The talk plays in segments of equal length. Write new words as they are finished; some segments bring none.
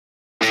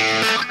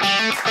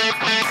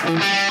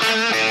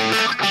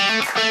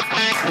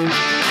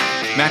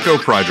Matco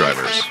Pry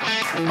Drivers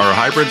are a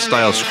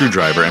hybrid-style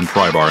screwdriver and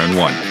pry bar in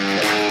one.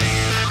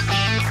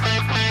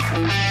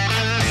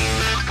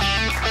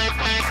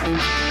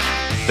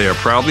 They are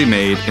proudly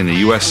made in the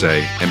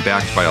USA and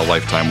backed by a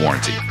lifetime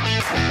warranty.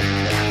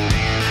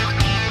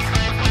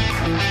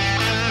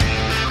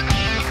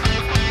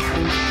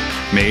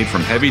 Made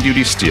from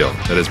heavy-duty steel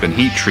that has been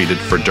heat-treated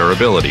for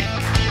durability.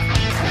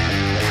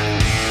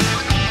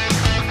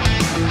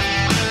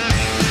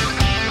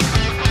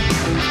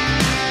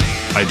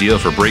 Ideal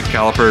for brake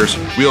calipers,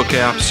 wheel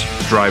caps,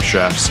 drive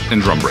shafts,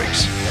 and drum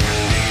brakes.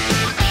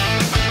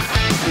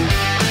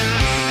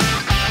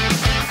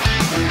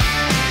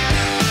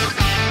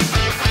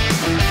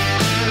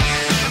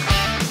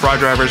 Pry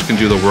drivers can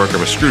do the work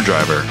of a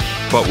screwdriver,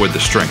 but with the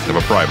strength of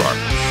a pry bar.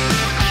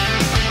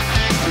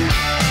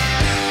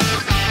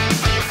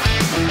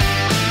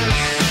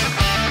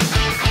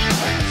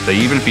 They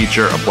even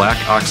feature a black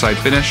oxide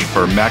finish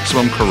for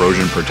maximum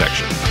corrosion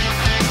protection.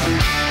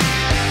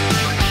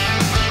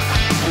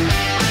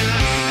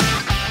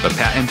 The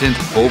patented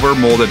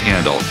over-molded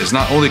handle is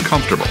not only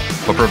comfortable,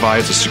 but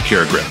provides a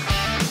secure grip,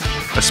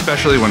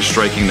 especially when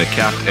striking the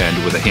capped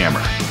end with a hammer,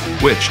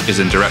 which is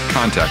in direct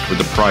contact with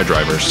the pry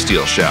driver's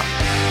steel shaft.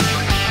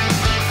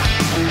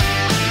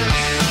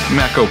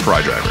 Matco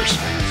Pry Drivers,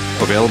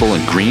 available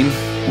in green,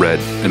 red,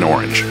 and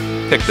orange.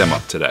 Pick them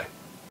up today.